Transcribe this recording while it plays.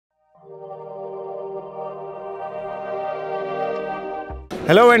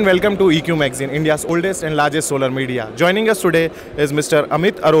Hello and welcome to EQ Magazine, India's oldest and largest solar media. Joining us today is Mr.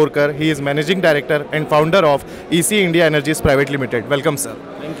 Amit Arokar. He is Managing Director and founder of ECE India Energies Private Limited. Welcome, sir.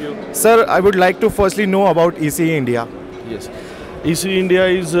 Thank you. Sir, I would like to firstly know about ECE India. Yes. ECE India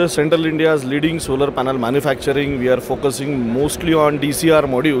is Central India's leading solar panel manufacturing. We are focusing mostly on DCR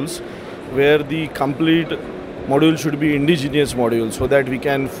modules, where the complete module should be indigenous module, so that we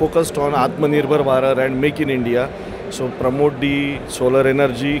can focus on Atmanirbhar Bharat and Make in India. So promote the solar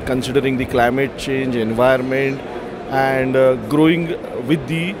energy, considering the climate change, environment, and growing with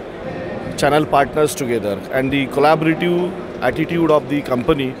the channel partners together. And the collaborative attitude of the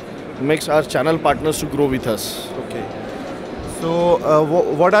company makes our channel partners to grow with us. Okay. So,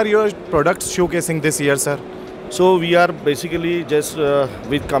 what are your products showcasing this year, sir? So we are basically just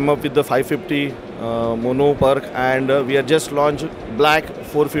we come up with the 550 mono perk, and we are just launched black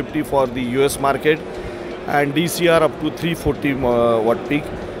 450 for the US market, and DCR up to 340 watt peak.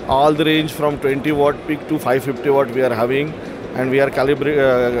 All the range from 20 watt peak to 550 watt we are having, and we are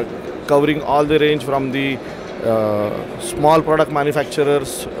covering all the range from the small product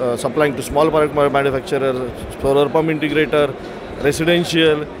manufacturers, supplying to small product manufacturers, solar pump integrator,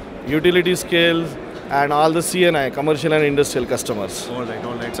 residential, utility scale, and all the CNI, commercial and industrial customers. All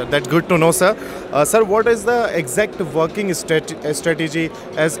right, sir. That's good to know, sir. Sir, what is the exact working strategy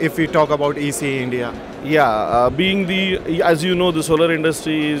as if we talk about ECE India? Yeah, being the, as you know, the solar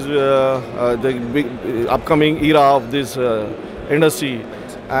industry is the big, upcoming era of this industry,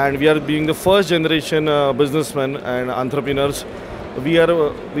 and we are being the first generation businessmen and entrepreneurs.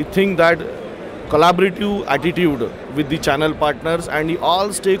 We think that collaborative attitude with the channel partners and all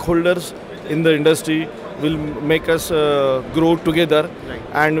stakeholders in the industry will make us grow together. Right.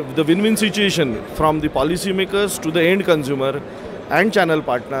 And the win-win situation from the policymakers to the end consumer and channel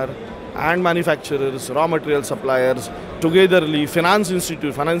partner and manufacturers, raw material suppliers, togetherly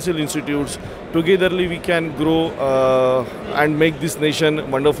financial institutes, togetherly we can grow and make this nation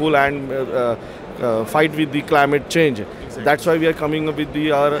wonderful and fight with the climate change. Exactly. That's why we are coming up with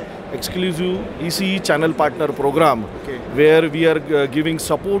our exclusive ECE channel partner program, Okay. where we are giving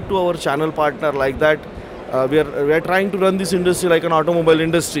support to our channel partner like that. We are trying to run this industry like an automobile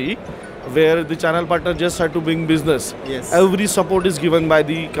industry, where the channel partner just had to bring business. Yes. Every support is given by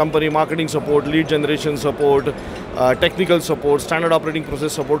the company: marketing support, lead generation support, technical support, standard operating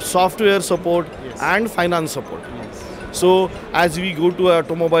process support, software support, Yes. and finance support. Yes. So as we go to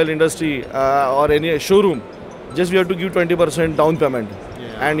automobile industry or any showroom, just we have to give 20% down payment,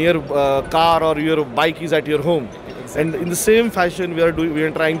 Yeah. and your car or your bike is at your home. Exactly. And in the same fashion, we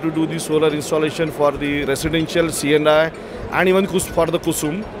are trying to do the solar installation for the residential, CNI, and even for the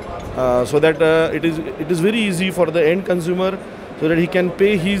Kusum, so that it is very easy for the end consumer, so that he can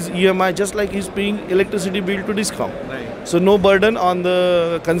pay his EMI just like he's paying electricity bill to Discom. Right. So no burden on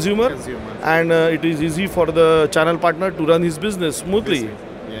the consumer. And it is easy for the channel partner to run his business smoothly.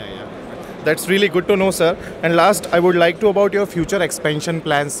 Yeah. That's really good to know, sir. And last, I would like to about your future expansion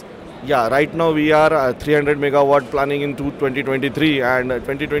plans. Yeah, right now we are 300 megawatt planning into 2023, and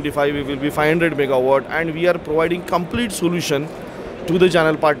 2025 we will be 500 megawatt, and we are providing complete solution to the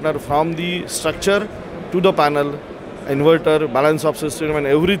channel partner, from the structure to the panel, inverter, balance of system and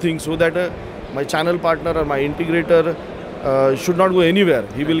everything, so that my channel partner or my integrator should not go anywhere.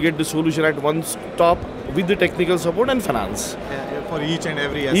 He will get the solution at one stop with the technical support and finance. For each and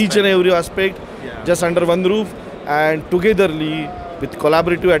every aspect. Each and every aspect, Yeah. just under one roof, and togetherly with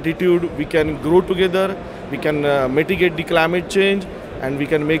collaborative attitude we can grow together, we can mitigate the climate change, and we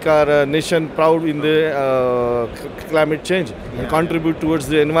can make our nation proud in the climate change and contribute towards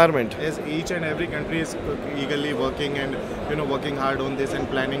the environment. As each and every country is eagerly working and working hard on this and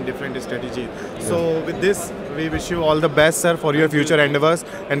planning different strategies. So with this, we wish you all the best, sir, for your future endeavors,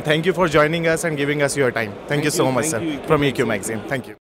 and thank you for joining us and giving us your time. Thank you so much, Thank sir, you, from EQ Magazine. Thank you.